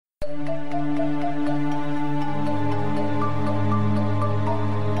What's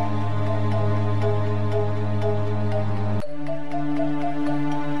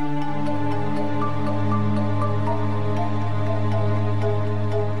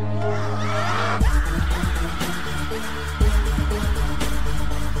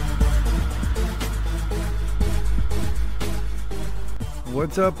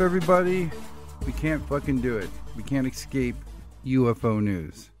up, everybody? We can't fucking do it. We can't escape UFO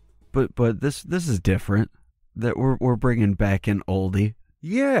news. But this is different. That we're bringing back an oldie.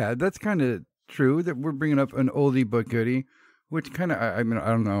 Yeah, that's kind of true. That we're bringing up an oldie but goodie, which kind of I mean I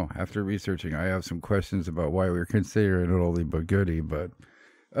don't know. After researching, I have some questions about why we're considering an oldie but goodie. But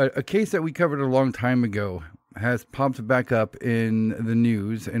a case that we covered a long time ago has popped back up in the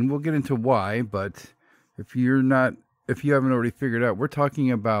news, and we'll get into why. But if you haven't already figured out, we're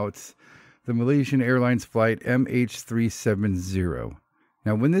talking about the Milesian Airlines flight MH370.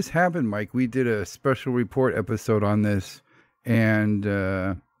 Now, when this happened, Mike, we did a special report episode on this, and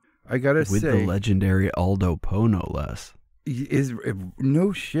I gotta say, with the legendary Aldo Poe, no less.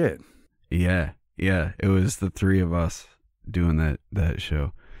 No shit. Yeah, it was the three of us doing that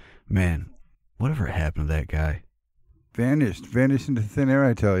show. Man, whatever happened to that guy? Vanished into thin air,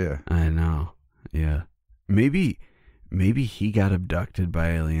 I tell you. I know. Yeah, maybe he got abducted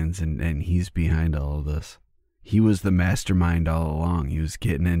by aliens and he's behind all of this. He was the mastermind all along. He was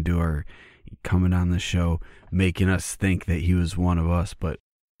coming on the show, making us think that he was one of us, but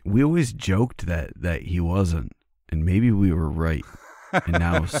we always joked that he wasn't, and maybe we were right. And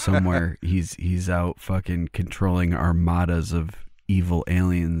now somewhere he's out fucking controlling armadas of evil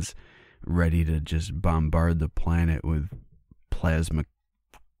aliens ready to just bombard the planet with plasma,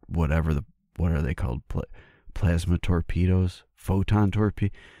 what are they called? Plasma torpedoes, photon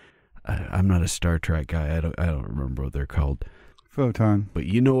torpedo. I'm not a Star Trek guy. I don't remember what they're called. Photon. But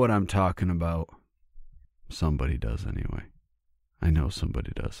you know what I'm talking about. Somebody does anyway. I know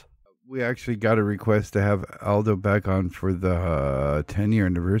somebody does. We actually got a request to have Aldo back on for the 10-year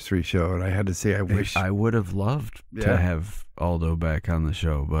anniversary show, and I had to say I wish I would have loved to have Aldo back on the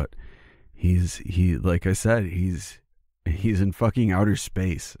show, but he like I said, he's in fucking outer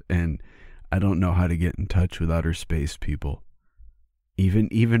space, and I don't know how to get in touch with outer space people.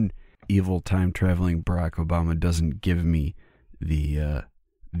 Even evil time-traveling Barack Obama doesn't give me the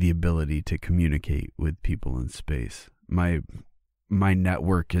ability to communicate with people in space. My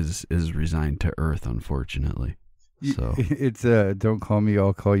network is resigned to Earth, unfortunately. So it's don't call me,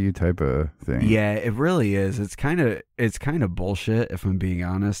 I'll call you type of thing. Yeah, it really is. It's kind of bullshit, if I'm being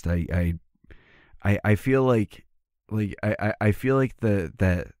honest. I feel like I feel like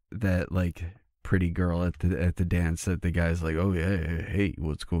that like pretty girl at the dance that the guy's like, oh yeah, hey,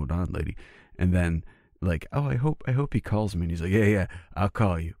 what's going on, lady? And then like, oh, I hope he calls me, and he's like, yeah, I'll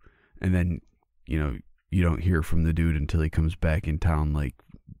call you. And then you don't hear from the dude until he comes back in town like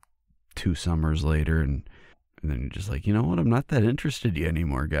 2 summers later, and then you're just like, you know what, I'm not that interested in you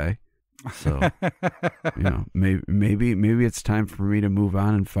anymore, guy. So maybe it's time for me to move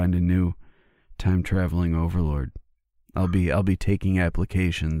on and find a new time traveling overlord. I'll be taking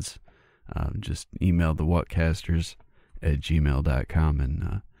applications. Just email the whatcasters@gmail.com,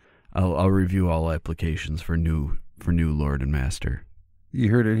 and I'll review all applications for new Lord and Master. You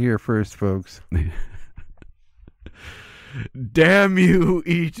heard it here first, folks. Damn you,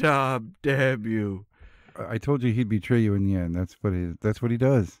 Etob! Damn you! I told you he'd betray you in the end. That's what he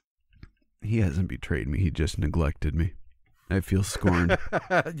does. He hasn't betrayed me. He just neglected me. I feel scorned.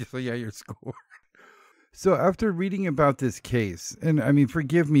 So yeah, you're scorned. So after reading about this case, and I mean,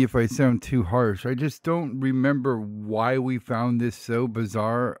 forgive me if I sound too harsh, I just don't remember why we found this so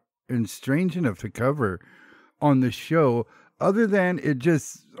bizarre and strange enough to cover on the show, other than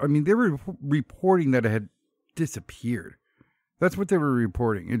they were reporting that it had disappeared. That's what they were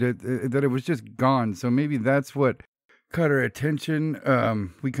reporting, that it was just gone. So maybe that's what caught our attention.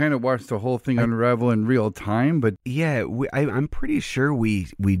 We kind of watched the whole thing unravel in real time, but yeah, I'm pretty sure we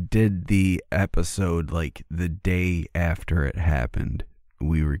did the episode like the day after it happened.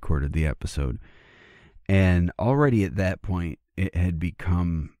 We recorded the episode, and already at that point, it had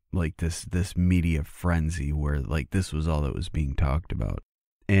become like this media frenzy where like this was all that was being talked about.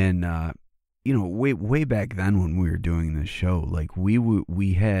 And way back then when we were doing this show, like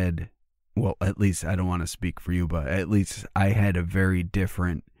we had. Well, at least I don't want to speak for you, but at least I had a very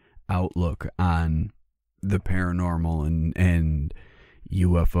different outlook on the paranormal and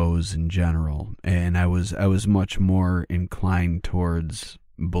UFOs in general. And I was much more inclined towards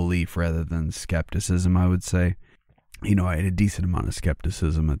belief rather than skepticism, I would say. I had a decent amount of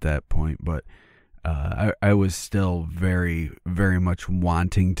skepticism at that point, but I was still very, very much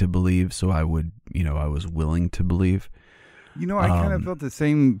wanting to believe, so I was willing to believe. I kind of felt the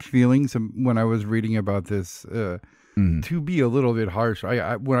same feelings when I was reading about this. To be a little bit harsh,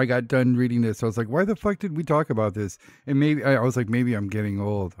 when I got done reading this, I was like, "Why the fuck did we talk about this?" And maybe I was like, "Maybe I'm getting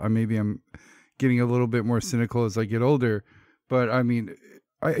old. Maybe I'm getting a little bit more cynical as I get older." But I mean,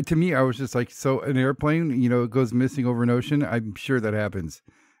 to me, I was just like, "So an airplane, it goes missing over an ocean. I'm sure that happens."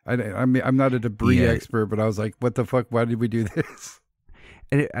 I'm not a debris expert, but I was like, "What the fuck? Why did we do this?"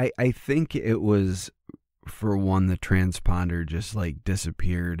 And I think it was, for one, the transponder just like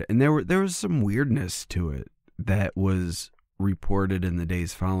disappeared, and there was some weirdness to it that was reported in the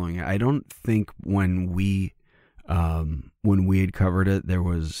days following. I don't think when we had covered it, there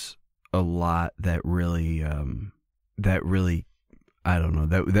was a lot that really I don't know,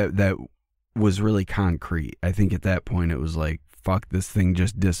 that was really concrete. I think at that point it was like, fuck, this thing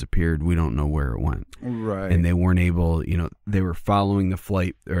just disappeared. We don't know where it went. Right. And they weren't able, they were following the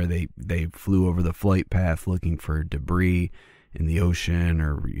flight, or they flew over the flight path looking for debris in the ocean,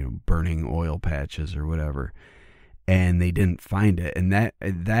 or burning oil patches or whatever, and they didn't find it. And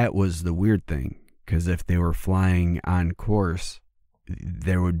that was the weird thing, because if they were flying on course,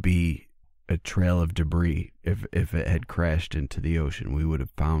 there would be a trail of debris. If it had crashed into the ocean, we would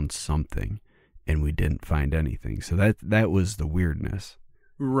have found something, and we didn't find anything. So that was the weirdness.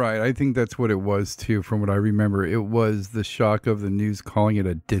 Right. I think that's what it was too, from what I remember. It was the shock of the news calling it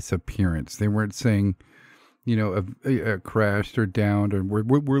a disappearance. They weren't saying a crashed or downed, or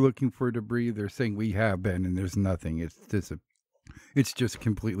we're looking for debris. They're saying we have been, and there's nothing. It's just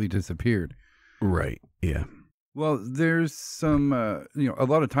completely disappeared. Right. Yeah. Well, there's some, a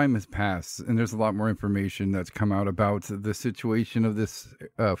lot of time has passed, and there's a lot more information that's come out about the situation of this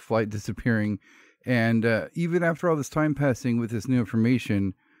flight disappearing. And even after all this time passing with this new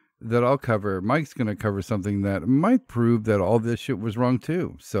information that I'll cover, Mike's going to cover something that might prove that all this shit was wrong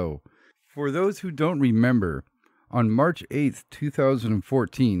too. So, for those who don't remember, on March 8th,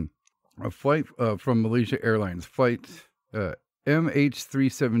 2014, a flight from Milesian Airlines, flight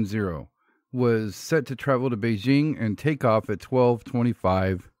MH370, was set to travel to Beijing and take off at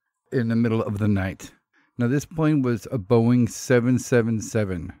 12:25 in the middle of the night. Now, this plane was a Boeing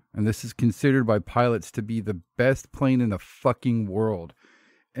 777, and this is considered by pilots to be the best plane in the fucking world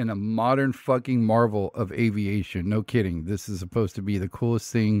and a modern fucking marvel of aviation. No kidding. This is supposed to be the coolest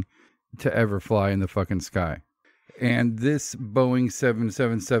thing to ever fly in the fucking sky. And this Boeing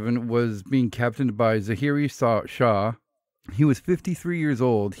 777 was being captained by Zahiri Shah. He was 53 years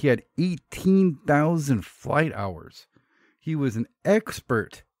old. He had 18,000 flight hours. He was an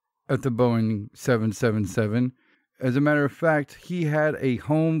expert at the Boeing 777. As a matter of fact, he had a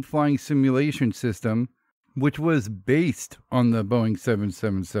home flying simulation system, which was based on the Boeing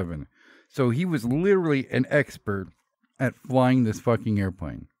 777. So he was literally an expert at flying this fucking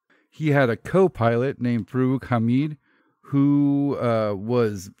airplane. He had a co-pilot named Farouk Hamid, who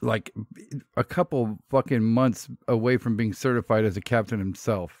was like a couple fucking months away from being certified as a captain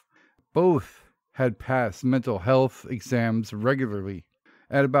himself. Both had passed mental health exams regularly.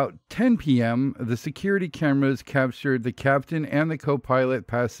 At about 10 p.m., the security cameras captured the captain and the co-pilot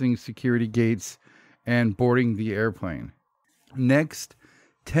passing security gates and boarding the airplane. Next,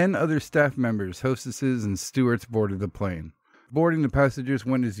 10 other staff members, hostesses, and stewards boarded the plane. Boarding the passengers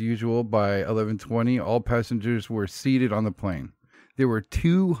went as usual. By 11:20, all passengers were seated on the plane. There were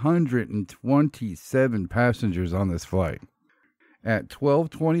 227 passengers on this flight. At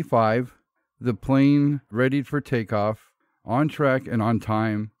 12:25, the plane readied for takeoff, on track and on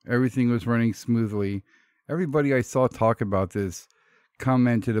time. Everything was running smoothly. Everybody I saw talk about this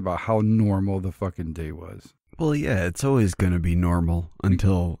commented about how normal the fucking day was. Well, yeah, it's always going to be normal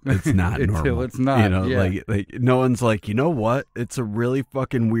until it's not normal. Until it's not, like no one's like, you know what? It's a really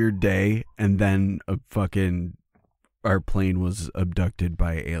fucking weird day, and then our plane was abducted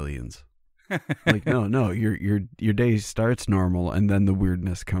by aliens. Like, no, your day starts normal, and then the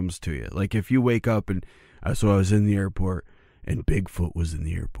weirdness comes to you. Like, if you wake up and so I was in the airport, and Bigfoot was in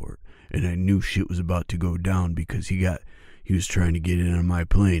the airport, and I knew shit was about to go down because he was trying to get in on my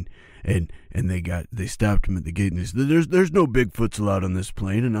plane. And they stopped him at the gate and they said, there's no Bigfoots allowed on this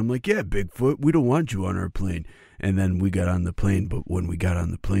plane. And I'm like, yeah, Bigfoot, we don't want you on our plane. And then we got on the plane, but when we got on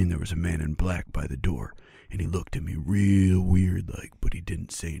the plane, there was a man in black by the door. And he looked at me real weird, but he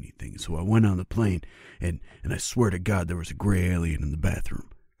didn't say anything. So I went on the plane, and I swear to God, there was a gray alien in the bathroom.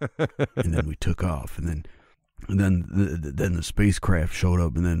 And then we took off, and then the spacecraft showed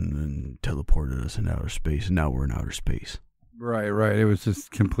up and then teleported us into outer space, and now we're in outer space. Right. It was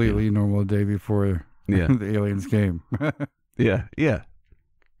just completely normal day before the aliens came. Yeah.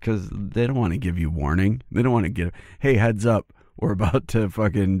 Because they don't want to give you warning. They don't want to give, hey, heads up, we're about to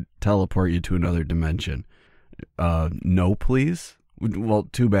fucking teleport you to another dimension. No, please? Well,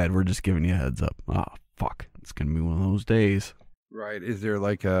 too bad. We're just giving you a heads up. Oh, fuck. It's going to be one of those days. Right. Is there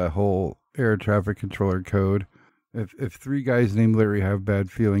like a whole air traffic controller code? If three guys named Larry have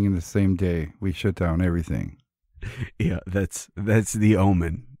bad feeling in the same day, we shut down everything. Yeah, that's the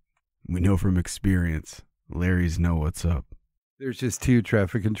omen. We know from experience. Larry's know what's up. There's just two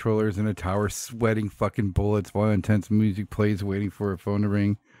traffic controllers in a tower sweating fucking bullets while intense music plays waiting for a phone to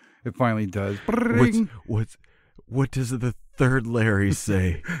ring. It finally does. What does the third Larry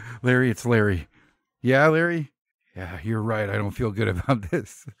say? Larry, it's Larry. Yeah, Larry? Yeah, you're right. I don't feel good about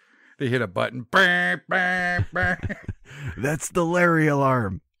this. They hit a button. Bang, bang, bang. That's the Larry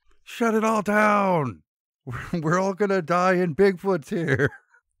alarm. Shut it all down. We're all going to die and Bigfoot's here.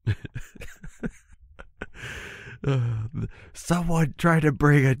 Someone try to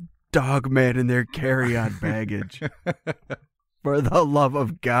bring a dog man in their carry-on baggage. For the love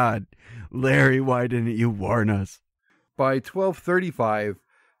of God. Larry, why didn't you warn us? By 12:35,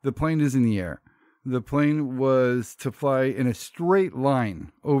 the plane is in the air. The plane was to fly in a straight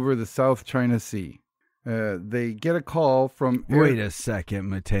line over the South China Sea. They get a call from... Wait a second,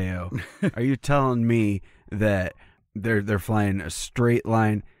 Mateo. Are you telling me that they're flying a straight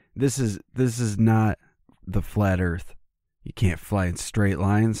line? This is not the flat Earth. You can't fly in straight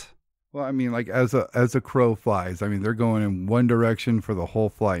lines. Well, I mean, like as a crow flies. I mean, they're going in one direction for the whole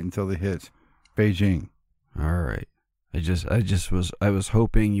flight until they hit Beijing. All right. I was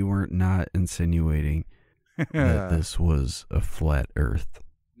hoping you weren't not insinuating that this was a flat Earth.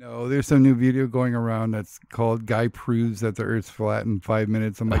 No, there's some new video going around that's called "Guy Proves That the Earth's Flat in 5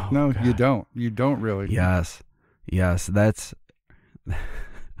 minutes." I'm like, no, God. You don't. You don't really. Yes, that's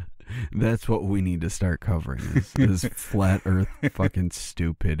what we need to start covering is flat Earth fucking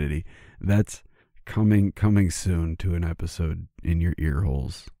stupidity. That's coming soon to an episode in your ear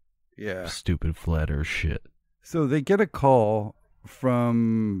holes. Yeah. Stupid flat Earth shit. So they get a call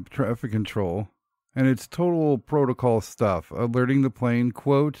from traffic control, and it's total protocol stuff, alerting the plane,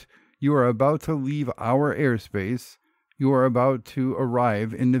 quote, "You are about to leave our airspace. You are about to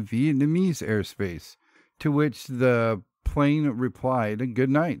arrive in the Vietnamese airspace," to which the plane replied, "Good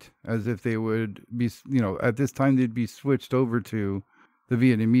night," as if they would be, at this time they'd be switched over to the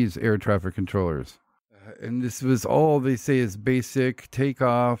Vietnamese air traffic controllers. And this was all they say is basic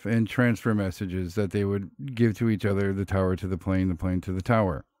takeoff and transfer messages that they would give to each other, the tower to the plane to the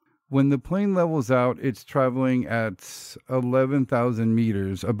tower. When the plane levels out, it's traveling at 11,000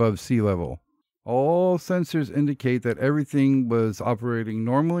 meters above sea level. All sensors indicate that everything was operating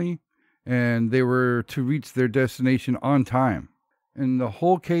normally and they were to reach their destination on time. In the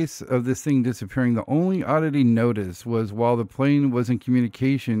whole case of this thing disappearing, the only oddity noticed was while the plane was in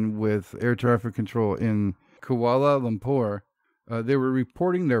communication with air traffic control in Kuala Lumpur, they were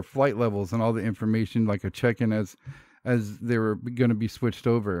reporting their flight levels and all the information, like a check-in as they were going to be switched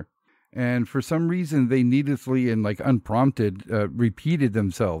over. And for some reason, they needlessly and unprompted repeated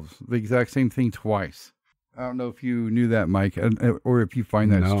themselves, the exact same thing twice. I don't know if you knew that, Mike, or if you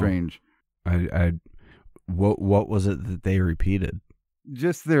find that strange. What was it that they repeated?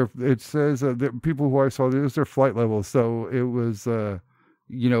 Just it says the people who I saw, it was their flight levels. So it was,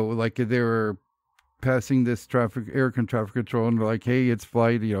 like they were passing this air traffic control, and they're like, "Hey, it's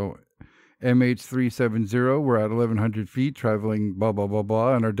flight, MH370. We're at 1,100 feet, traveling blah blah blah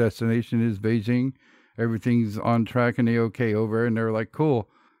blah, and our destination is Beijing. Everything's on track and A-OK, over." And they're like, "Cool."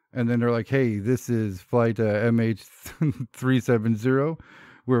 And then they're like, "Hey, this is flight MH370.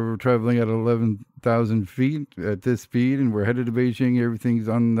 We're traveling at 11,000 feet at this speed, and we're headed to Beijing. Everything's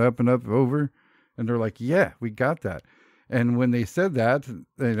on the up and up, over." And they're like, "Yeah, we got that." And when they said that,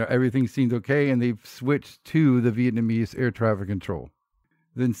 everything seemed okay, and they've switched to the Vietnamese air traffic control.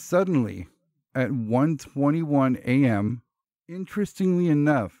 Then suddenly, at 1:21 a.m., interestingly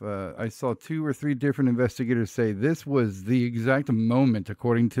enough, I saw 2 or 3 different investigators say this was the exact moment,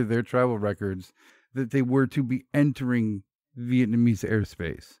 according to their travel records, that they were to be entering Vietnamese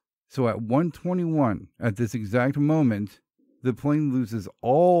airspace. So at 1:21, at this exact moment, the plane loses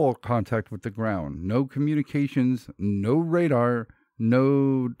all contact with the ground. No communications, no radar,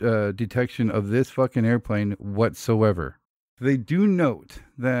 no detection of this fucking airplane whatsoever. They do note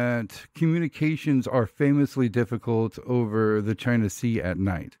that communications are famously difficult over the China Sea at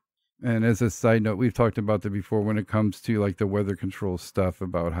night. And as a side note, we've talked about that before when it comes to the weather control stuff,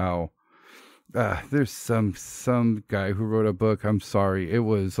 about how there's some guy who wrote a book. I'm sorry, it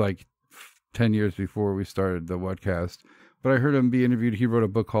was 10 years before we started the podcast, but I heard him be interviewed. He wrote a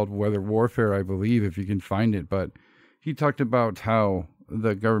book called Weather Warfare, I believe, if you can find it. But he talked about how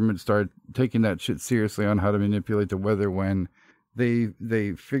the government started taking that shit seriously on how to manipulate the weather when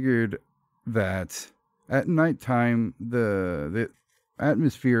they figured that at nighttime the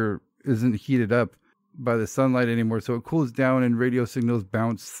atmosphere isn't heated up by the sunlight anymore, so it cools down and radio signals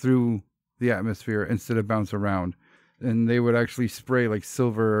bounce through the atmosphere instead of bounce around. And they would actually spray like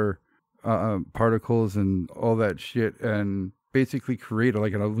silver particles and all that shit and basically create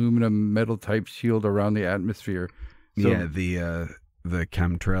like an aluminum metal type shield around the atmosphere. So, yeah, the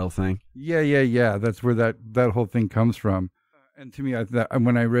chemtrail thing. Yeah. That's where that whole thing comes from. And to me,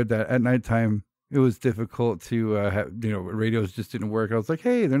 when I read that at nighttime, it was difficult to have, radios just didn't work. I was like,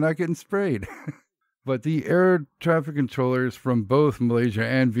 hey, they're not getting sprayed. But the air traffic controllers from both Malaysia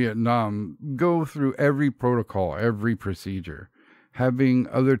and Vietnam go through every protocol, every procedure, having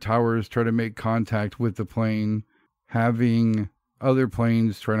other towers try to make contact with the plane, having other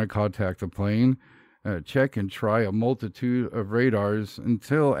planes trying to contact the plane, check and try a multitude of radars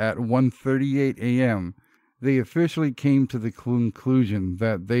until at 1:38 a.m., they officially came to the conclusion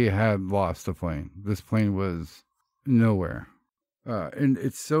that they had lost the plane. This plane was nowhere. And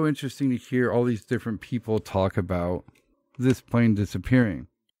it's so interesting to hear all these different people talk about this plane disappearing.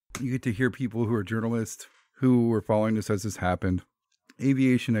 You get to hear people who are journalists who were following this as this happened,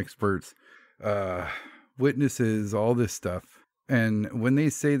 aviation experts, witnesses, all this stuff. And when they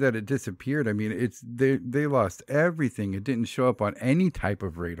say that it disappeared, I mean, they lost everything. It didn't show up on any type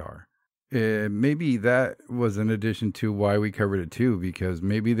of radar. Maybe that was an addition to why we covered it too, because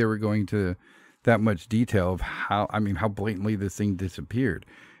maybe they were going to that much detail of how blatantly this thing disappeared.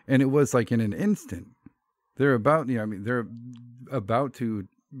 And it was like in an instant. They're about to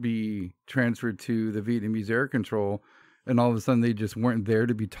be transferred to the Vietnamese air control, and all of a sudden they just weren't there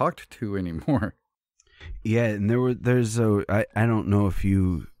to be talked to anymore. Yeah, and I don't know if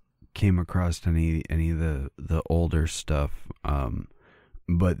you came across any of the older stuff,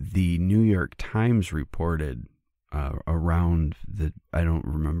 but the New York Times reported around I don't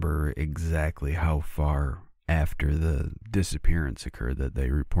remember exactly how far after the disappearance occurred that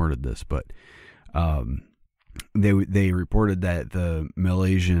they reported this, but they reported that the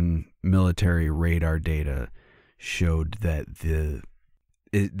Malaysian military radar data showed that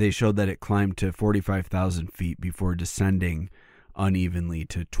it climbed to 45,000 feet before descending unevenly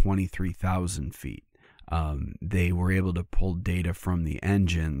to 23,000 feet. They were able to pull data from the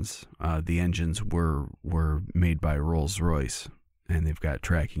engines. The engines were made by Rolls-Royce, and they've got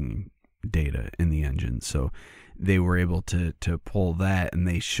tracking data in the engine. So they were able to pull that, and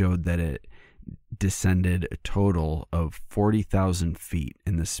they showed that it descended a total of 40,000 feet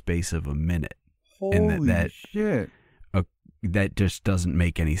in the space of a minute. Holy shit. That just doesn't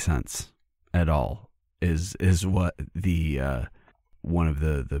make any sense at all, is what the one of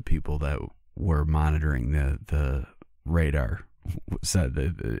the people that were monitoring the radar said.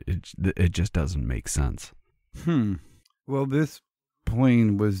 That it just doesn't make sense. Well, this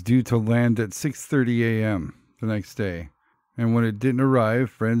plane was due to land at 6:30 a.m. the next day, and when it didn't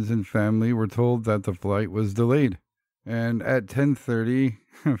arrive, friends and family were told that the flight was delayed. And at 10:30,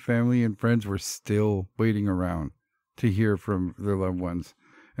 family and friends were still waiting around to hear from their loved ones.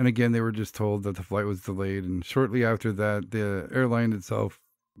 And again, they were just told that the flight was delayed. And shortly after that, the airline itself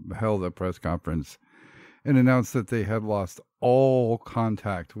held a press conference and announced that they had lost all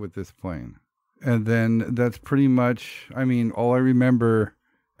contact with this plane. And then that's pretty much, all I remember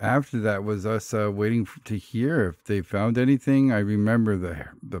after that was us waiting to hear if they found anything. I remember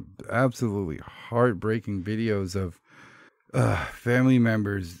the absolutely heartbreaking videos of family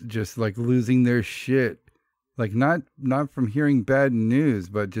members just like losing their shit. Like not from hearing bad news,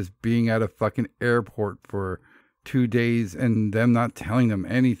 but just being at a fucking airport for 2 days and them not telling them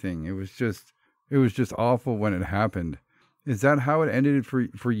anything. It was just awful when it happened. Is that how it ended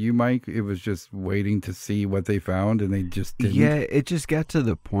for you, Mike? It was just waiting to see what they found and they just didn't? Yeah, it just got to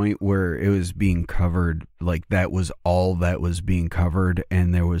the point where it was being covered. Like that was all that was being covered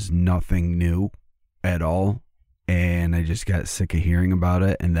and there was nothing new at all. And I just got sick of hearing about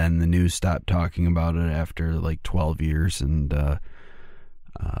it. And then the news stopped talking about it after like 12 years. And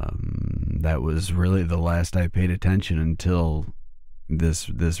that was really the last I paid attention until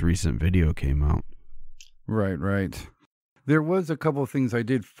this recent video came out. Right. There was a couple of things I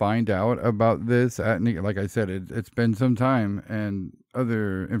did find out about this. Like I said, it's been some time and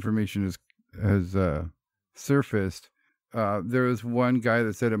other information has surfaced. There was one guy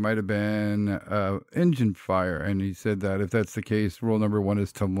that said it might have been engine fire, and he said that if that's the case, rule number 1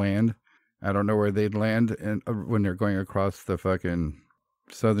 is to land. I don't know where they'd land and when they're going across the fucking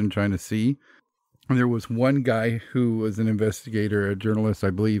southern China Sea. And there was one guy who was an investigator, a journalist, I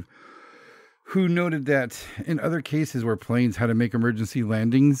believe, who noted that in other cases where planes had to make emergency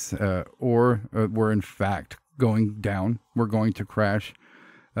landings or were in fact going down, were going to crash,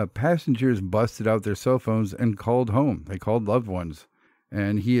 passengers busted out their cell phones and called home. They called loved ones.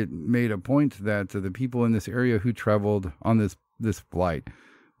 And he had made a point that the people in this area who traveled on this flight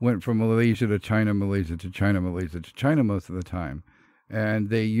went from Malaysia to China, Malaysia to China, Malaysia to China most of the time. And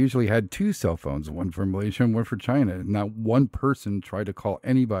they usually had 2 cell phones, one for Malaysia and one for China. Not one person tried to call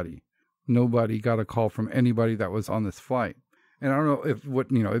anybody. Nobody got a call from anybody that was on this flight. And I don't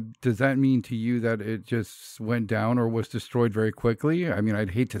know does that mean to you that it just went down or was destroyed very quickly? I mean,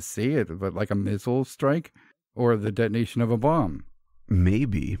 I'd hate to say it, but like a missile strike or the detonation of a bomb.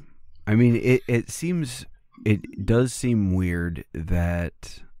 Maybe. I mean, it does seem weird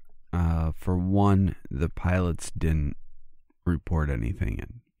that, for one, the pilots didn't report anything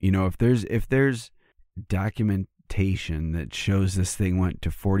in. If there's documentation that shows this thing went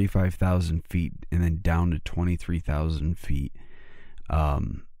to 45,000 feet and then down to 23,000 feet,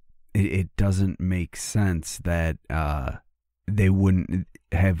 it doesn't make sense that they wouldn't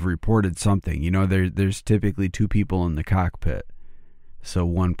have reported something. There's typically 2 people in the cockpit, so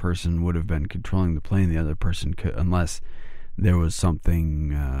one person would have been controlling the plane, the other person could, unless there was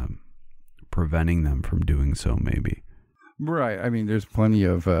something preventing them from doing so, maybe. Right. I mean, there's plenty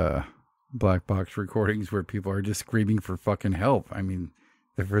of black box recordings where people are just screaming for fucking help. I mean,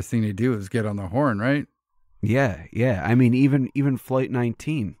 the first thing they do is get on the horn, right? Yeah. I mean, even Flight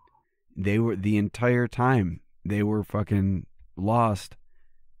 19, they were the entire time they were fucking lost.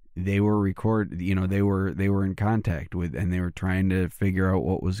 They were they were in contact with, and they were trying to figure out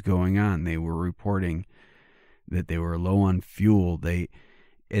what was going on. They were reporting that they were low on fuel.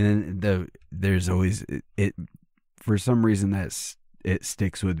 There's always it for some reason it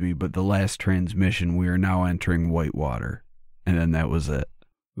sticks with me, but the last transmission, we are now entering whitewater. And then that was it.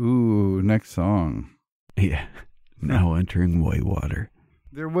 Ooh, next song. Yeah, now entering whitewater.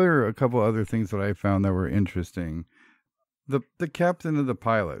 There were a couple other things that I found that were interesting. The captain of the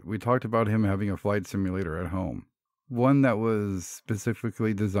pilot, we talked about him having a flight simulator at home. One that was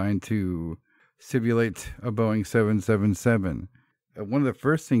specifically designed to simulate a Boeing 777. One of the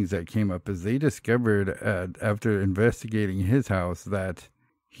first things that came up is they discovered after investigating his house that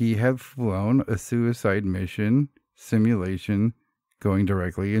he had flown a suicide mission simulation going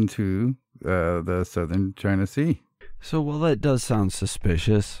directly into the southern China Sea. So, well, that does sound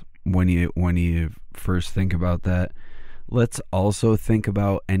suspicious when you first think about that. Let's also think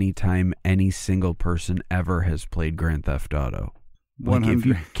about any time any single person ever has played Grand Theft Auto. Like, if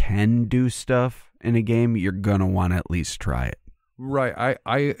you can do stuff in a game, you're gonna want to at least try it. Right.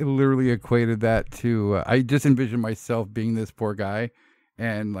 I literally equated that to, I just envisioned myself being this poor guy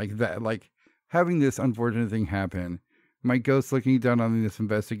and having this unfortunate thing happen. My ghost looking down on these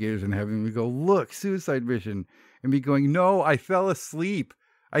investigators and having me go, look, suicide mission. And me going, no, I fell asleep.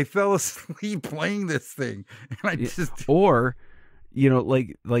 I fell asleep playing this thing. And Or,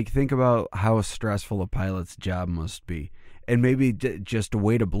 think about how stressful a pilot's job must be. And maybe just a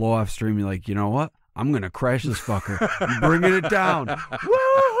way to blow off steam, you're like, you know what? I'm going to crash this fucker. I'm bringing it down.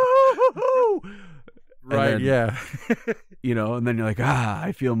 Woo! Right, then, yeah. And then you're like,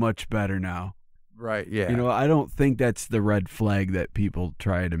 I feel much better now. Right, yeah. I don't think that's the red flag that people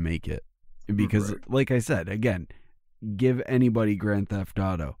try to make it. Because, like I said, again, give anybody Grand Theft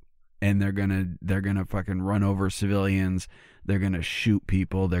Auto, and they're gonna fucking run over civilians. They're gonna shoot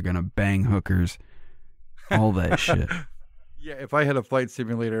people. They're gonna bang hookers. All that shit. Yeah, if I had a flight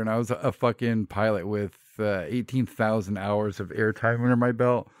simulator and I was a fucking pilot with 18,000 hours of airtime under my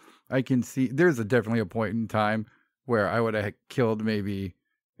belt, I can see there's definitely a point in time where I would have killed maybe,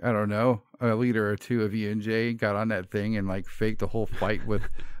 I don't know, a liter or two of E&J, got on that thing and faked the whole flight with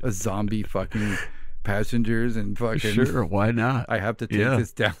a zombie fucking passengers and fucking. Sure, why not? I have to take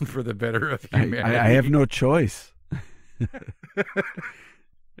this down for the better of humanity. I have no choice.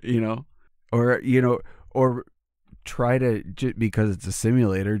 Or try to, because it's a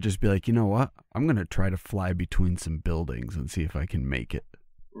simulator, just be like, you know what? I'm going to try to fly between some buildings and see if I can make it.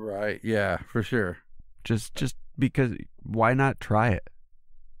 Right. Yeah, for sure. Just because, why not try it?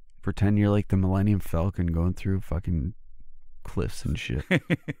 Pretend you're like the Millennium Falcon going through fucking cliffs and shit.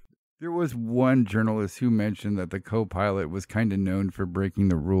 There was one journalist who mentioned that the co-pilot was kind of known for breaking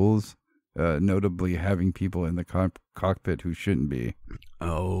the rules, notably having people in the cockpit who shouldn't be.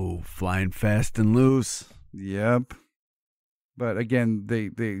 Oh, flying fast and loose. Yep. But again,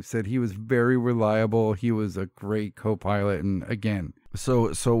 they said he was very reliable. He was a great co-pilot. And again.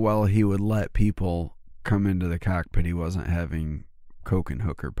 So while he would let people come into the cockpit, he wasn't having coke and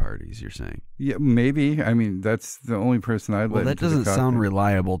hooker parties, you're saying? Yeah, maybe. I mean, that's the only person I'd let. Well, that doesn't sound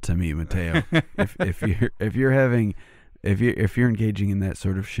reliable to me, Mateo. if you're engaging in that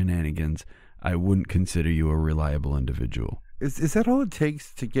sort of shenanigans, I wouldn't consider you a reliable individual. Is that all it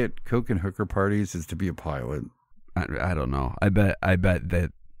takes to get coke and hooker parties? Is to be a pilot? I don't know. I bet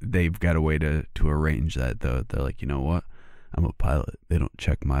that they've got a way to arrange that, though. They're like, you know what? I'm a pilot. They don't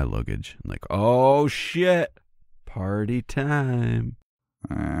check my luggage. I'm like, oh shit, party time.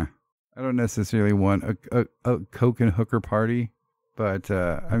 I don't necessarily want a coke and hooker party, but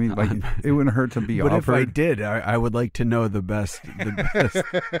I mean, like, it wouldn't hurt to be but offered. If I did, I would like to know the best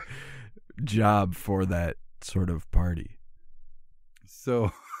job for that sort of party.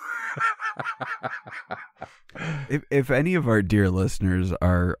 So, if any of our dear listeners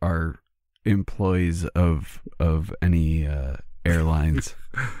are employees of any airlines,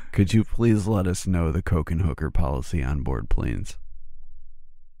 could you please let us know the coke and hooker policy on board planes?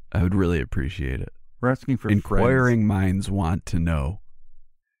 I would really appreciate it. We're asking for inquiring minds want to know.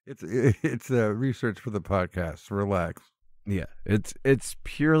 It's research for the podcast. Relax. Yeah, it's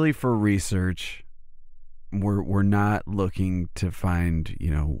purely for research. We're not looking to find,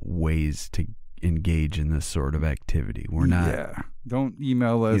 ways to engage in this sort of activity. We're not. Yeah. Don't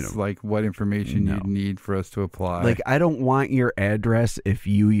email us like what information you need for us to apply. Like, I don't want your address if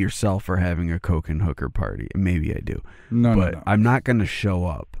you yourself are having a coke and hooker party. Maybe I do. But I'm not going to show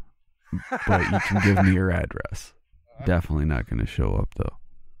up. But you can give me your address. Definitely not going to show up, though.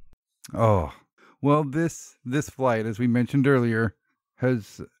 Oh, well, this flight, as we mentioned earlier,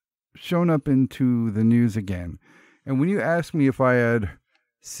 has shown up into the news again. And when you asked me if I had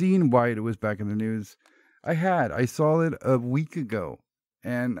seen why it was back in the news, I had. I saw it a week ago,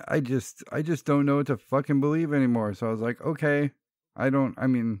 and I just don't know what to fucking believe anymore. So I was like, okay,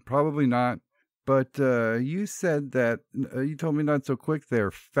 probably not. But you said that you told me not so quick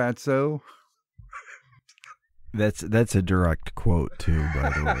there, fatso. That's a direct quote too, by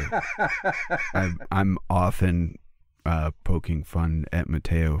the way. I'm often poking fun at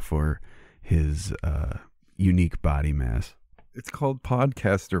Mateo for his unique body mass. It's called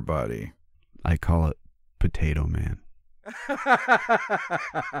podcaster body. I call it Potato Man.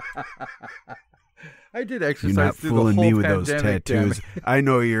 I did exercise. You're not through fooling the whole me with pandemic, those tattoos. I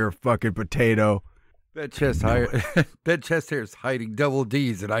know you're a fucking potato. That chest hair is hiding double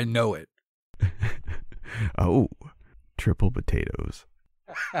D's, and I know it. Oh, triple potatoes.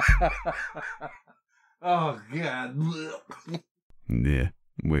 Oh God. Yeah.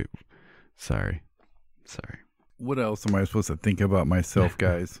 Wait. Sorry. What else am I supposed to think about myself,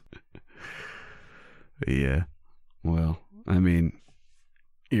 guys? Yeah. Well, I mean,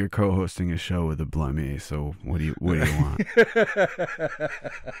 you're co-hosting a show with a Blummy, so what do you want?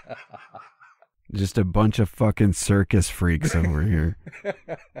 Just a bunch of fucking circus freaks over here.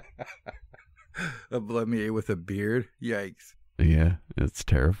 A Blummy with a beard? Yikes. Yeah, it's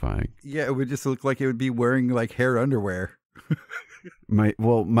terrifying. Yeah, it would just look like it would be wearing like hair underwear. I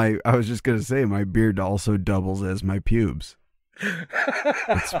was just gonna say my beard also doubles as my pubes.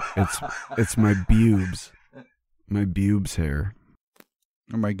 It's my bubes. My bubes hair.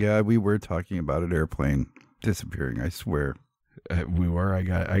 Oh my God, we were talking about an airplane disappearing, I swear. We were. I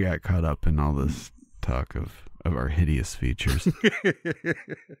got caught up in all this talk of our hideous features.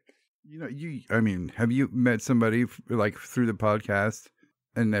 Have you met somebody like through the podcast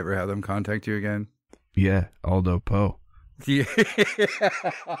and never had them contact you again? Yeah, Aldo Poe. Yeah.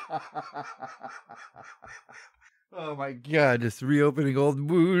 Oh my God, just reopening old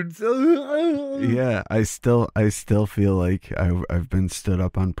wounds. Yeah, I still feel like I've been stood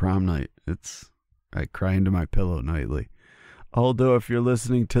up on prom night. I cry into my pillow nightly. Aldo, if you're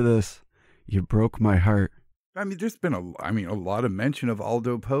listening to this, you broke my heart. I mean, there's been a lot of mention of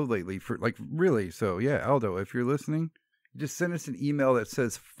Aldo Poe lately, for like, really. So yeah, Aldo, if you're listening, just send us an email that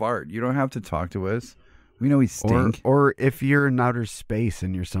says fart. You don't have to talk to us. We know we stink. Or if you're in outer space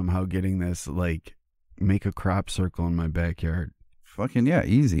and you're somehow getting this, like, make a crop circle in my backyard. Fucking yeah,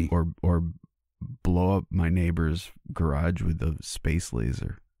 easy. Or blow up my neighbor's garage with a space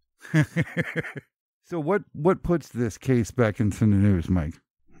laser. So what puts this case back into the news, Mike?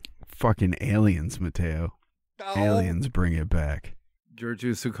 Fucking aliens, Mateo. Oh. Aliens bring it back.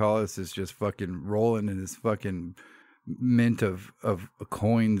 Georgios Tsoukalos is just fucking rolling in his fucking mint of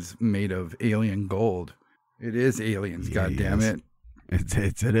coins made of alien gold. It is aliens, yeah, goddammit.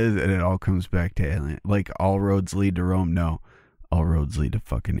 It is, and it all comes back to alien. Like, all roads lead to Rome. No, all roads lead to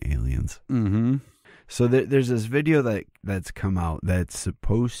fucking aliens. Mm-hmm. So there's this video that's come out that's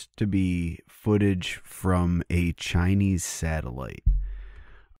supposed to be footage from a Chinese satellite.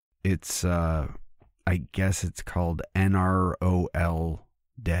 It's I guess it's called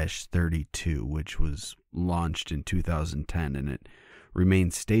NROL-32, which was launched in 2010, and it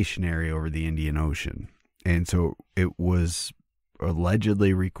remained stationary over the Indian Ocean. And so it was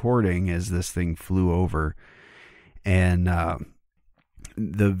allegedly recording as this thing flew over. And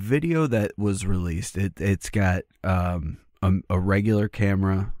the video that was released, it's got a regular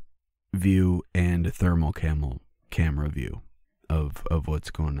camera view and a thermal camera view of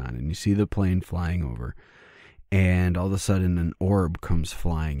what's going on. And you see the plane flying over, and all of a sudden an orb comes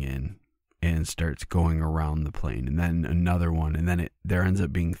flying in and starts going around the plane, and then another one, and then there ends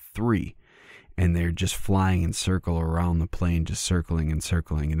up being three, and they're just flying in circle around the plane, just circling and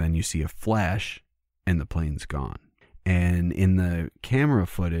circling, and then you see a flash and the plane's gone. And in the camera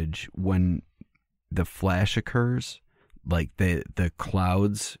footage, when the flash occurs, like the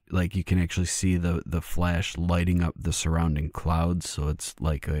clouds, like you can actually see the flash lighting up the surrounding clouds, so it's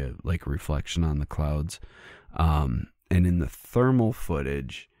like a reflection on the clouds. And in the thermal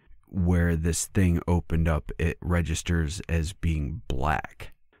footage, where this thing opened up, it registers as being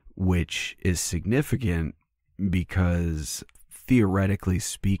black, which is significant because, theoretically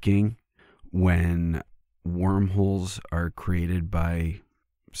speaking, when wormholes are created by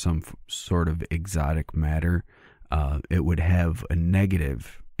some sort of exotic matter, it would have a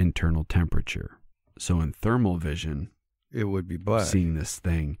negative internal temperature. So in thermal vision, it would be black. Seeing this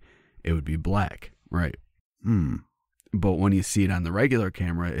thing, it would be black, right? But when you see it on the regular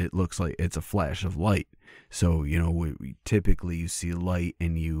camera, it looks like it's a flash of light. So, we typically you see light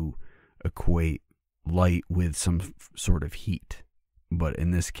and you equate light with some sort of heat. But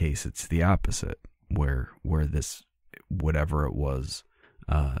in this case, it's the opposite, where this, whatever it was,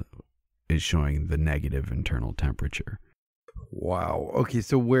 is showing the negative internal temperature. Wow. Okay,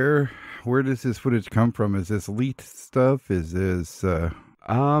 so where does this footage come from? Is this leaked stuff? Is this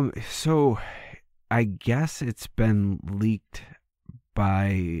So I guess it's been leaked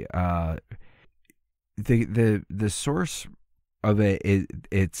by the source of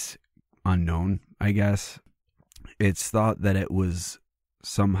it's unknown, I guess. It's thought that it was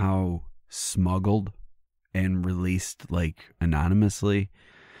somehow smuggled and released anonymously.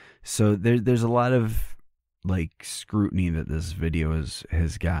 So there's a lot of scrutiny that this video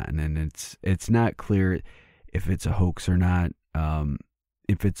has gotten, and it's not clear if it's a hoax or not.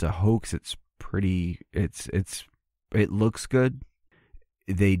 If it's a hoax, it looks good.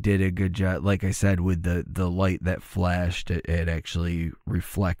 They did a good job, like I said, with the light that flashed. It actually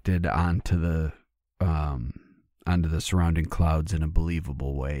reflected onto the surrounding clouds in a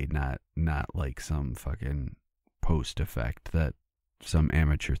believable way, not like some fucking post effect that some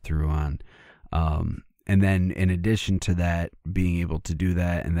amateur threw on. And then in addition to that, being able to do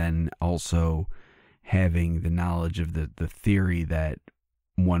that, and then also having the knowledge of the theory that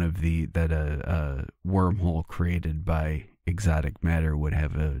a wormhole created by exotic matter would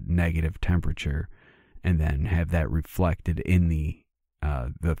have a negative temperature, and then have that reflected in the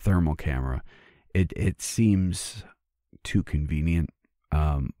thermal camera. It seems too convenient.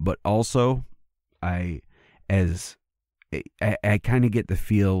 But also, I kind of get the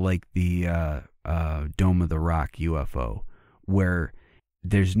feel like the Dome of the Rock UFO, where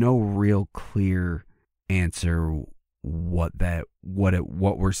there's no real clear answer what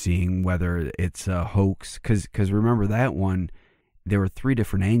we're seeing, whether it's a hoax, because remember that one, there were 3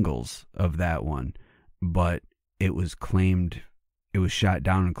 different angles of that one, but it was shot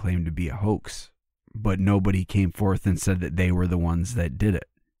down and claimed to be a hoax, but nobody came forth and said that they were the ones that did it.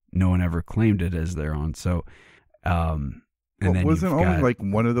 No one ever claimed it as their own. So and then wasn't only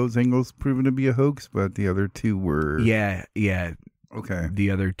one of those angles proven to be a hoax, but the other 2 were yeah okay,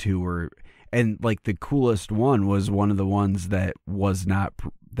 the other 2 were. And the coolest one was one of the ones that wasn't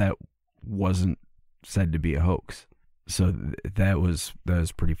said to be a hoax. So that was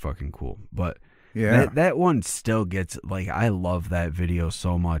pretty fucking cool. But yeah, that one still gets I love that video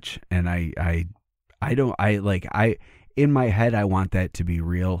so much, and I in my head I want that to be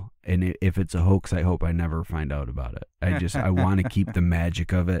real, and if it's a hoax, I hope I never find out about it. I want to keep the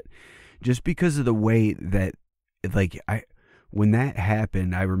magic of it, just because of the way that when that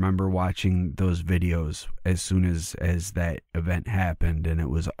happened, I remember watching those videos as soon as that event happened, and it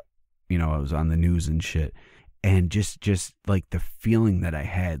was, I was on the news and shit, and just the feeling that I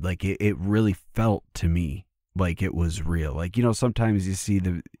had, it really felt to me like it was real. Sometimes you see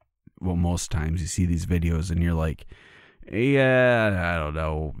most times you see these videos and you're like, yeah, I don't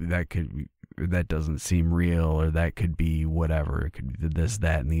know, that doesn't seem real, or that could be whatever, it could be this,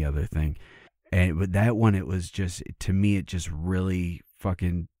 that, and the other thing. And with that one, it was just, to me, it just really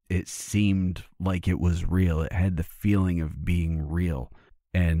it seemed like it was real. It had the feeling of being real.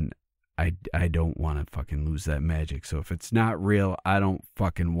 And I don't want to fucking lose that magic. So if it's not real, I don't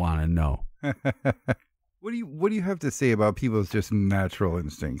fucking want to know. What do you have to say about people's just natural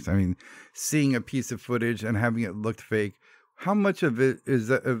instincts? I mean, seeing a piece of footage and having it look fake, how much of it is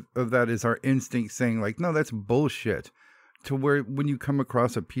of that is our instinct saying like, no, that's bullshit? To where when you come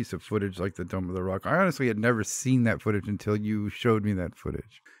across a piece of footage like the Dome of the Rock, I honestly had never seen that footage until you showed me that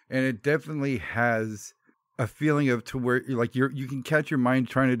footage, and it definitely has a feeling of to where like you can catch your mind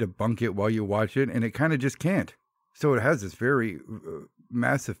trying to debunk it while you watch it, and it kind of just can't. So it has this very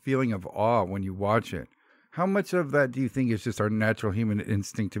massive feeling of awe when you watch it. How much of that do you think is just our natural human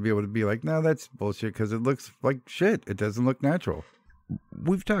instinct to be able to be like, no, that's bullshit because it looks like shit. It doesn't look natural.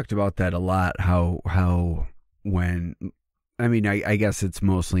 We've talked about that a lot. How when, I mean, I guess it's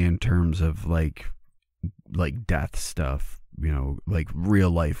mostly in terms of like death stuff, you know, like real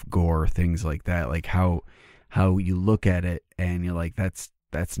life gore, things like that. Like how you look at it and you're like, that's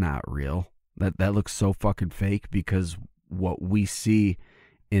not real. That looks so fucking fake because what we see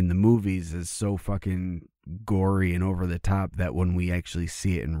in the movies is so fucking gory and over the top that when we actually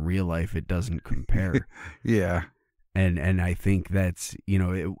see it in real life, it doesn't compare. Yeah. And I think that's, you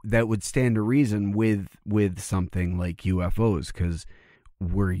know, that would stand to reason with something like UFOs, because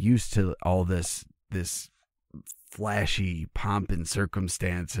we're used to all this flashy pomp and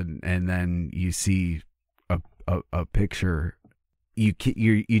circumstance, and then you see a picture, you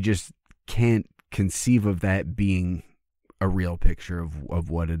just can't conceive of that being a real picture of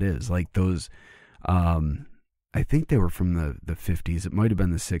what it is. Like those, I think they were from the 50s. It might have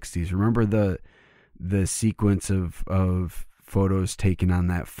been the 60s. Remember the sequence of photos taken on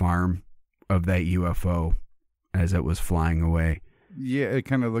that farm of that UFO as it was flying away? Yeah, it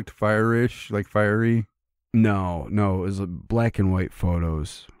kind of looked fire-ish, like fiery. No, it was black and white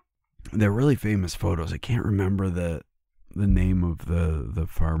photos. They're really famous photos. I can't remember the name of the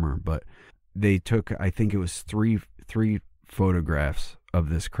farmer, but they took, I think it was three photographs of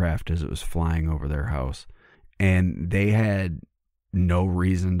this craft as it was flying over their house, and they had no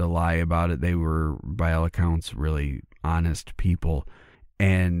reason to lie about it. They were, by all accounts, really honest people.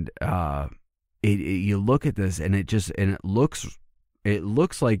 And you look at this, and it looks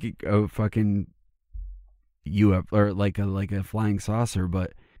like a fucking UFO or like a flying saucer,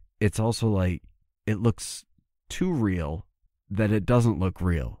 but it's also like it looks too real that it doesn't look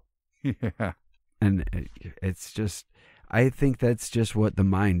real. Yeah. And it's just, I think that's just what the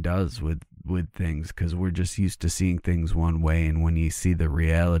mind does with things, because we're just used to seeing things one way, and when you see the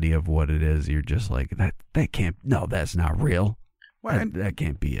reality of what it is, you're just like, that can't, no, that's not real. Well, that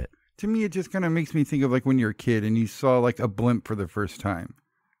can't be it. To me, it just kind of makes me think of like when you're a kid and you saw like a blimp for the first time.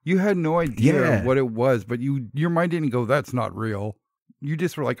 You had no idea what it was, but your mind didn't go, that's not real. You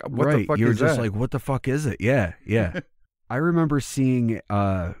just were like, what the fuck is that? You're just like, what the fuck is it? Yeah. I remember seeing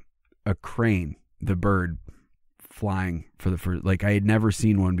a crane, the bird, flying for the first, like I had never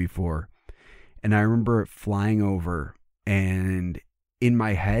seen one before. And I remember it flying over, and in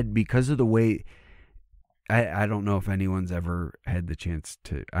my head, because of the way, I don't know if anyone's ever had the chance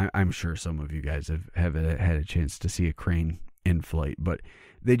to, I'm sure some of you guys have had a chance to see a crane in flight, but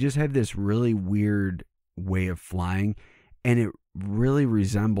they just have this really weird way of flying, and it really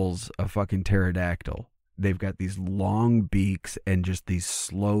resembles a fucking pterodactyl. They've got these long beaks and just these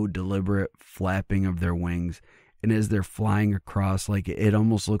slow, deliberate flapping of their wings. And as they're flying across, like it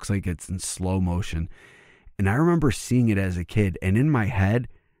almost looks like it's in slow motion. And I remember seeing it as a kid, and in my head,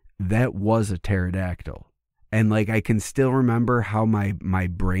 that was a pterodactyl. And like I can still remember how my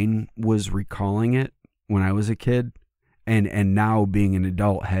brain was recalling it when I was a kid. And now being an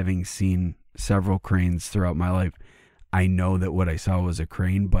adult, having seen several cranes throughout my life, I know that what I saw was a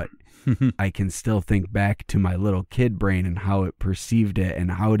crane, but I can still think back to my little kid brain and how it perceived it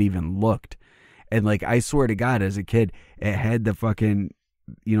and how it even looked. And like, I swear to God, as a kid, it had the fucking,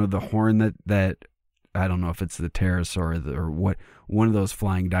 you know, the horn that I don't know if it's the pterosaur or what, one of those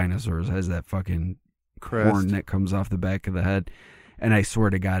flying dinosaurs has that fucking crest horn that comes off the back of the head. And I swear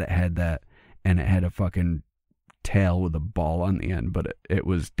to God, it had that, and it had a fucking tail with a ball on the end, but it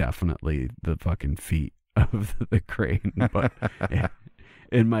was definitely the fucking feet of the crane. But yeah,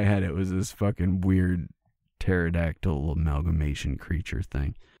 in my head, it was this fucking weird pterodactyl amalgamation creature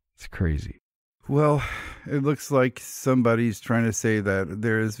thing. It's crazy. Well, it looks like somebody's trying to say that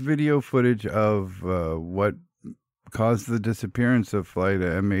there is video footage of what caused the disappearance of flight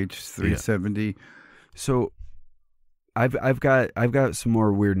MH370. Yeah. So I've got some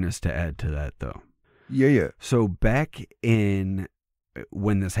more weirdness to add to that, though. Yeah. So back in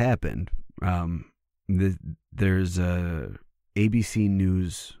when this happened, there's a ABC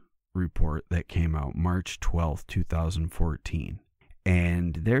News report that came out March 12th, 2014.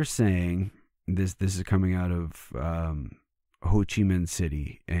 And they're saying, this is coming out of Ho Chi Minh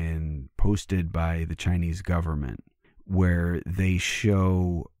City and posted by the Chinese government, where they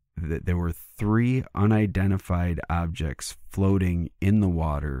show that there were 3 unidentified objects floating in the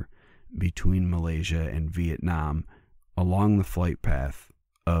water between Malaysia and Vietnam along the flight path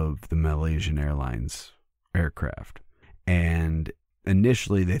of the Milesian Airlines aircraft. And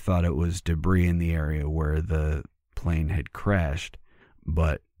initially they thought it was debris in the area where the plane had crashed,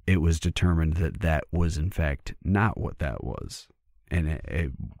 but it was determined that that was in fact not what that was, and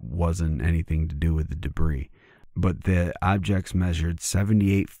it wasn't anything to do with the debris. But the objects measured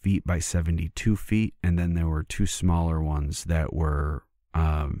 78 feet by 72 feet, and then there were 2 smaller ones that were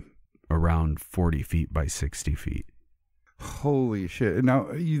around 40 feet by 60 feet. Holy shit.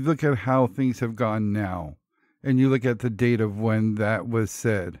 Now, you look at how things have gone now, and you look at the date of when that was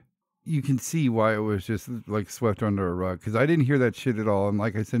said, you can see why it was just like swept under a rug, because I didn't hear that shit at all. And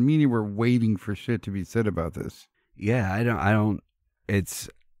like I said, me and you were waiting for shit to be said about this. Yeah,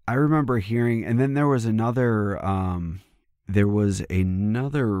 I remember hearing, and then there was another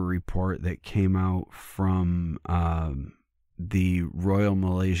report that came out from the Royal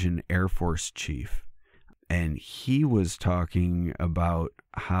Malaysian Air Force chief, and he was talking about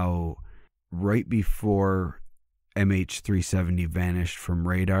how right before MH370 vanished from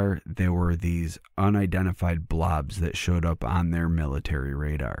radar, there were these unidentified blobs that showed up on their military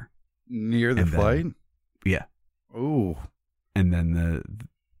radar. Near the flight? Yeah. Ooh. And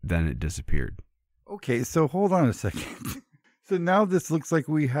then it disappeared. Okay, so hold on a second. So now this looks like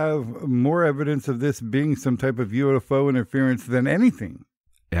we have more evidence of this being some type of UFO interference than anything.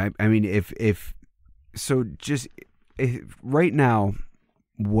 I mean, right now,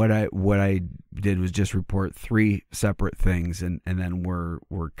 what I did was just report 3 separate things, and then we're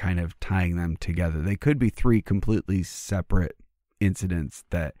kind of tying them together. They could be 3 completely separate incidents,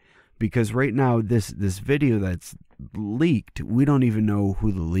 because right now this video that's leaked, we don't even know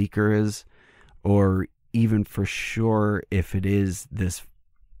who the leaker is, or even for sure if it is this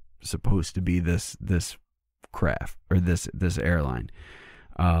supposed to be this craft or this airline.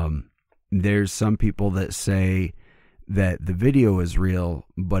 There's some people that say that the video is real,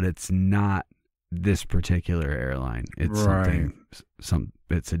 but it's not this particular airline. It's right.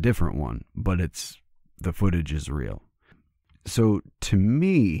 It's a different one, but the footage is real. So to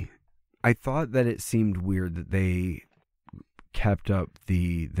me, I thought that it seemed weird that they kept up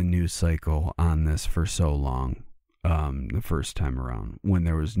the news cycle on this for so long, the first time around, when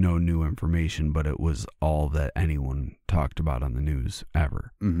there was no new information, but it was all that anyone talked about on the news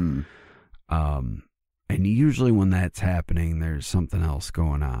ever. Mm-hmm. And usually when that's happening, there's something else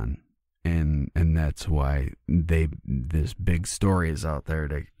going on, and that's why this big story is out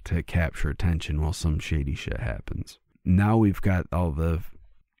there to capture attention while some shady shit happens. Now we've got all the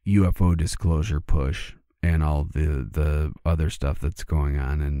UFO disclosure push and all the other stuff that's going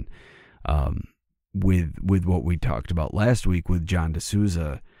on, and with what we talked about last week with John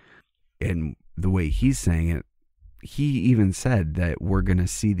D'Souza and the way he's saying it, he even said that we're going to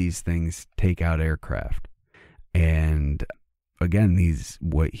see these things take out aircraft. And again,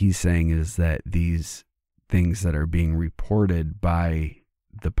 what he's saying is that these things that are being reported by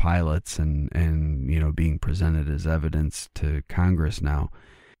the pilots and being presented as evidence to Congress now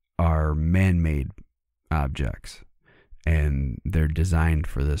are man-made objects, and they're designed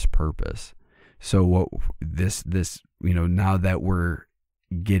for this purpose. So what this now that we're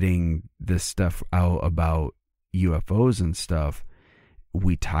getting this stuff out about UFOs and stuff,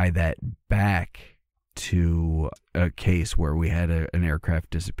 we tie that back to a case where we had an aircraft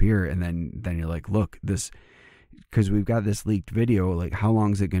disappear, and then you're like, look, this, because we've got this leaked video, like how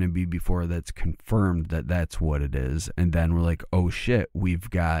long is it going to be before that's confirmed that that's what it is? And then we're like, oh shit, we've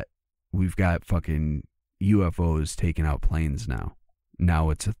got fucking UFOs taking out planes now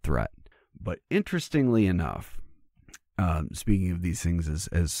it's a threat. But interestingly enough, speaking of these things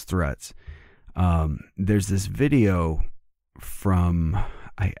as threats, there's this video from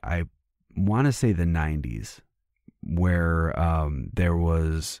I want to say the 90s where there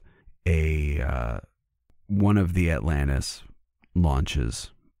was one of the Atlantis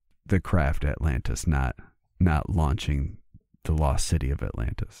launches, the craft Atlantis, not launching the lost city of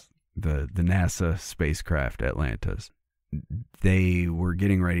Atlantis, the NASA spacecraft Atlantis. They were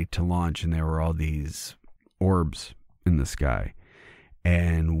getting ready to launch, and there were all these orbs in the sky,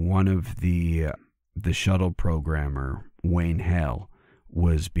 and one of the shuttle programmer, Wayne Hale,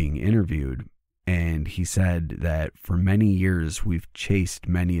 was being interviewed, and he said that for many years we've chased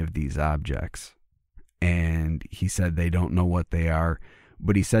many of these objects, and he said they don't know what they are,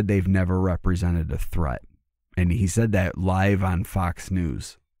 but he said they've never represented a threat. And he said that live on Fox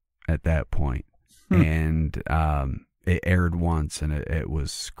News at that point. And it aired once and it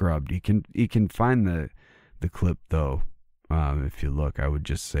was scrubbed. You can find the clip though. If you look, I would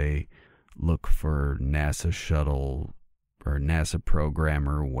just say look for NASA shuttle or NASA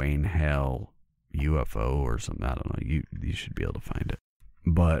programmer Wayne Hale UFO or something. I don't know. You should be able to find it.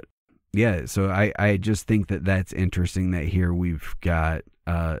 But yeah, so I just think that that's interesting that here we've got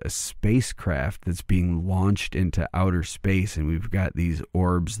a spacecraft that's being launched into outer space, and we've got these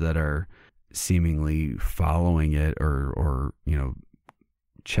orbs that are seemingly following it or you know,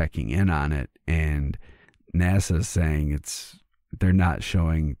 checking in on it, and NASA's saying they're not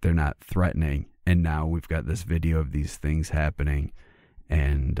threatening, and now we've got this video of these things happening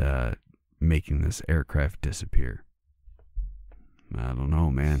and making this aircraft disappear. I don't know,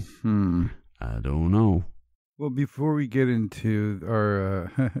 man. I don't know. Well, before we get into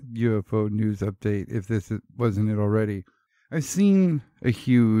our UFO news update, if this wasn't it already, I've seen a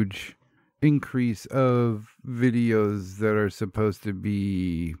huge increase of videos that are supposed to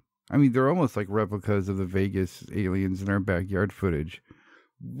be, I mean, they're almost like replicas of the Vegas aliens in our backyard footage,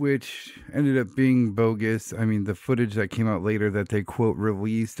 which ended up being bogus. I mean, the footage that came out later that they quote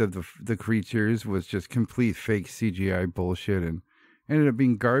released of the creatures was just complete fake CGI bullshit and ended up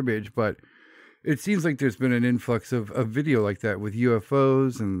being garbage. But it seems like there's been an influx of video like that with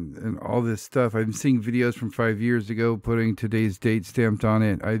UFOs and all this stuff. I'm seeing videos from 5 years ago putting today's date stamped on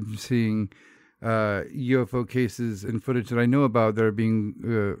it. I'm seeing UFO cases and footage that I know about that are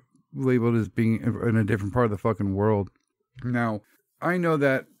being labeled as being in a different part of the fucking world. Now, I know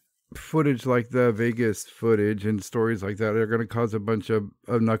that footage like the Vegas footage and stories like that are going to cause a bunch of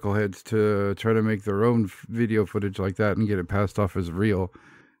knuckleheads to try to make their own video footage like that and get it passed off as real.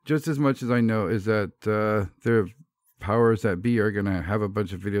 Just as much as I know is that their powers that be are going to have a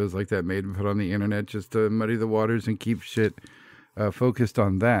bunch of videos like that made and put on the internet just to muddy the waters and keep shit focused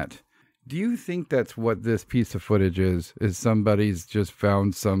on that. Do you think that's what this piece of footage is? Is somebody's just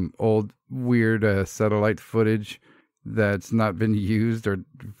found some old weird satellite footage that's not been used or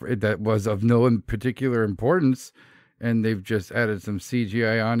that was of no particular importance, and they've just added some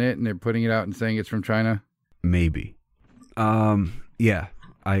CGI on it and they're putting it out and saying it's from China? Maybe. Yeah.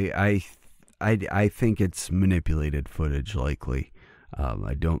 I think it's manipulated footage, likely.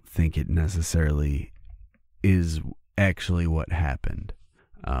 I don't think it necessarily is actually what happened.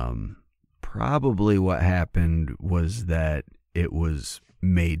 Probably what happened was that it was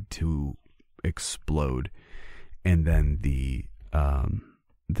made to explode, and then the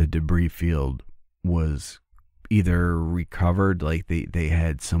debris field was either recovered, like they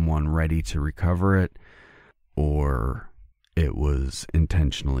had someone ready to recover it, or it was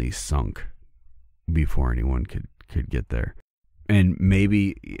intentionally sunk before anyone could get there. And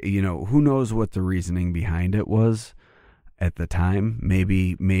maybe, you know, who knows what the reasoning behind it was at the time.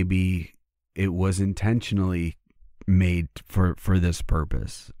 Maybe it was intentionally made for this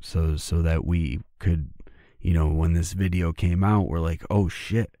purpose, so that we could, you know, when this video came out, we're like, oh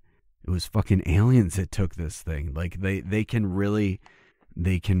shit, it was fucking aliens that took this thing. Like they're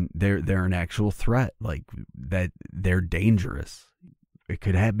an actual threat, like that they're dangerous. It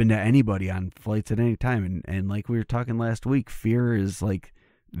could happen to anybody on flights at any time. And like we were talking last week, fear is like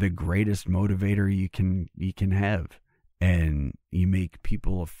the greatest motivator you can have. And you make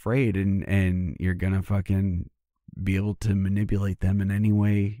people afraid, and you're gonna fucking be able to manipulate them in any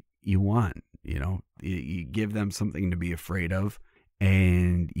way you want. You know, you give them something to be afraid of,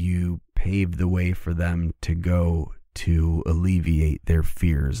 and you pave the way for them to go to alleviate their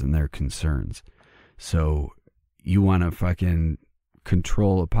fears and their concerns. So you want to fucking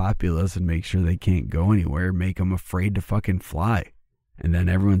control a populace and make sure they can't go anywhere, make them afraid to fucking fly, and then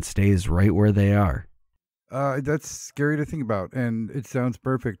everyone stays right where they are. That's scary to think about, and it sounds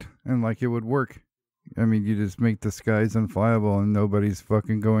perfect and like it would work. I mean, you just make the skies unflyable and nobody's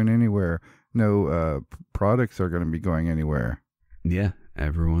fucking going anywhere. No products are going to be going anywhere. Yeah,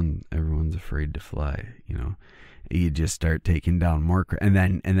 everyone's afraid to fly, you know. You just start taking down more and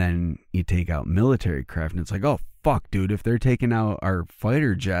then you take out military craft, and it's like, oh fuck, dude, if they're taking out our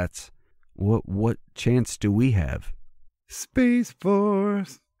fighter jets, what chance do we have? Space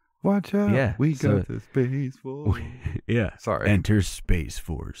Force, watch out. Yeah, we got the Space Force. Yeah. Sorry. Enter Space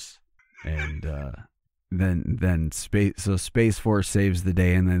Force. And then Space Force saves the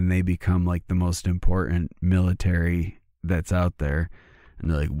day, and then they become like the most important military that's out there. And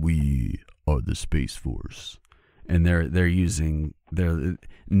they're like, we are the Space Force. And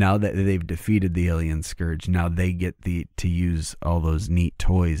now that they've defeated the alien scourge, now they get to use all those neat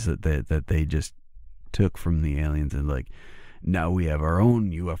toys that they just took from the aliens, and like, now we have our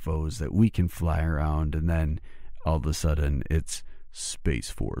own UFOs that we can fly around, and then all of a sudden it's Space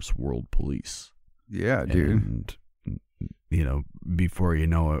Force World Police. Yeah, dude. And, you know, before you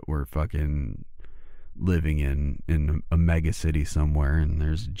know it, we're fucking living in a mega city somewhere, and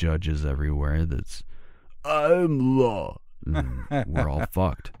there's judges everywhere that's, I'm law. We're all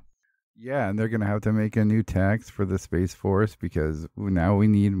fucked. Yeah, and they're going to have to make a new tax for the Space Force because now we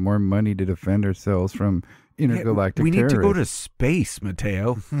need more money to defend ourselves from intergalactic we need terrorists. to go to space,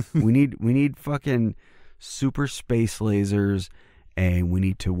 Mateo. we need fucking super space lasers, and we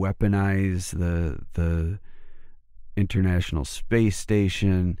need to weaponize the International Space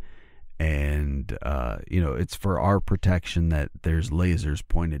Station. And, you know, it's for our protection that there's lasers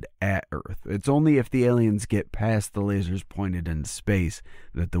pointed at Earth. It's only if the aliens get past the lasers pointed in space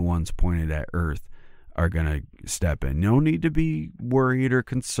that the ones pointed at Earth are going to step in. No need to be worried or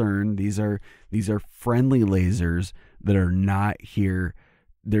concerned. These are friendly lasers that are not here.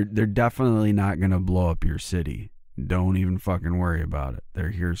 They're definitely not going to blow up your city. Don't even fucking worry about it. They're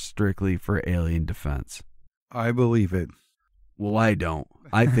here strictly for alien defense. I believe it. Well, I don't.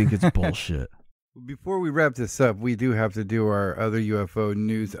 I think it's bullshit. Before we wrap this up, we do have to do our other UFO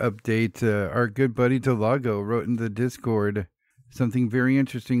news update. Our good buddy Delago wrote in the Discord something very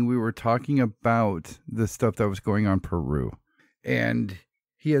interesting. We were talking about the stuff that was going on in Peru. And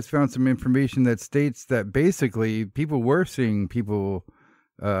he has found some information that states that basically people were seeing people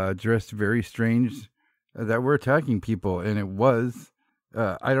dressed very strange that were attacking people. And it was,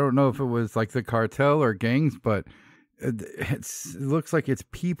 I don't know if it was like the cartel or gangs, but it looks like it's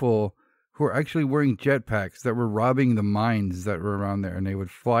people who are actually wearing jetpacks that were robbing the mines that were around there, and they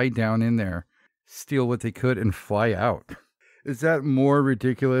would fly down in there, steal what they could, and fly out. Is that more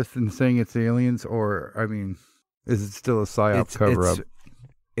ridiculous than saying it's aliens, or, I mean, is it still a PSYOP cover-up?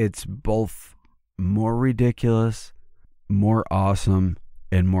 It's both more ridiculous, more awesome,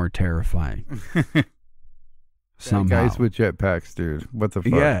 and more terrifying. Somehow. Guys with jetpacks, dude. What the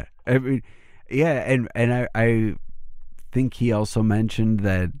fuck? Yeah. I mean, yeah, and I think he also mentioned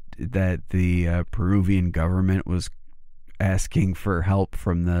that the Peruvian government was asking for help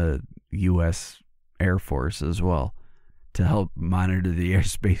from the U.S. Air Force as well to help monitor the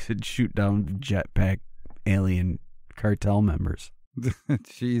airspace and shoot down jetpack alien cartel members.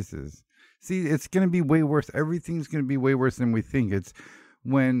 Jesus. See, it's going to be way worse. Everything's going to be way worse than we think. It's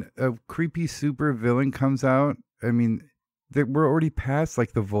when a creepy super villain comes out, I mean, we're already past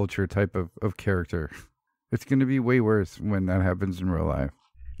like the Vulture type of character. It's going to be way worse when that happens in real life.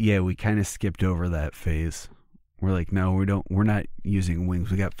 Yeah, we kind of skipped over that phase. We're like, no, we're not using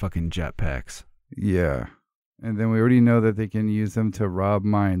wings. We got fucking jetpacks. Yeah. And then we already know that they can use them to rob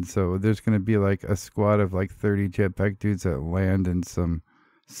mines. So there's going to be like a squad of like 30 jetpack dudes that land in some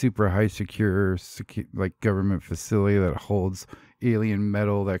super high secure like government facility that holds alien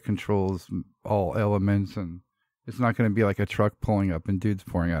metal that controls all elements, and it's not going to be like a truck pulling up and dudes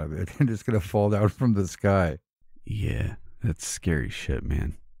pouring out of it. It's just going to fall down from the sky. Yeah, that's scary shit,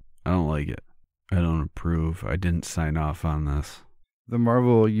 man. I don't like it. I don't approve. I didn't sign off on this. The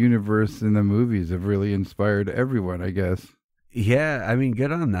Marvel universe and the movies have really inspired everyone, I guess. Yeah, I mean,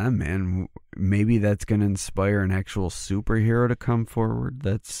 good on them, man. Maybe that's going to inspire an actual superhero to come forward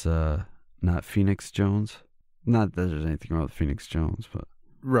that's not Phoenix Jones. Not that there's anything wrong with Phoenix Jones, but...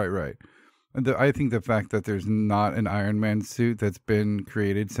 Right. I think the fact that there's not an Iron Man suit that's been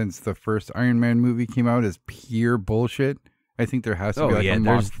created since the first Iron Man movie came out is pure bullshit. I think there has to be a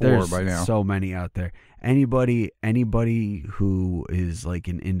Mach 4 by now. So many out there. Anybody who is like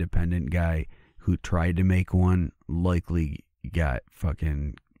an independent guy who tried to make one likely got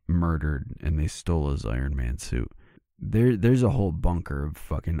fucking murdered, and they stole his Iron Man suit. There's a whole bunker of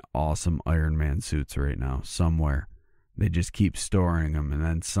fucking awesome Iron Man suits right now somewhere. They just keep storing them, and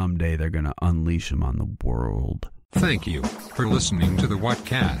then someday they're going to unleash them on the world. Thank you for listening to the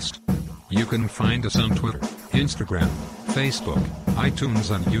Whatcast. You can find us on Twitter, Instagram, Facebook,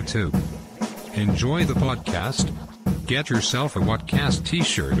 iTunes, and YouTube. Enjoy the podcast. Get yourself a Whatcast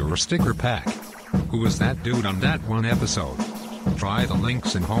t-shirt or a sticker pack. Who was that dude on that one episode? Try the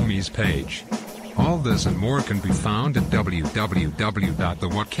links in Homie's page. All this and more can be found at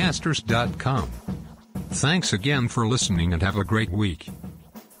www.thewhatcasters.com. Thanks again for listening and have a great week.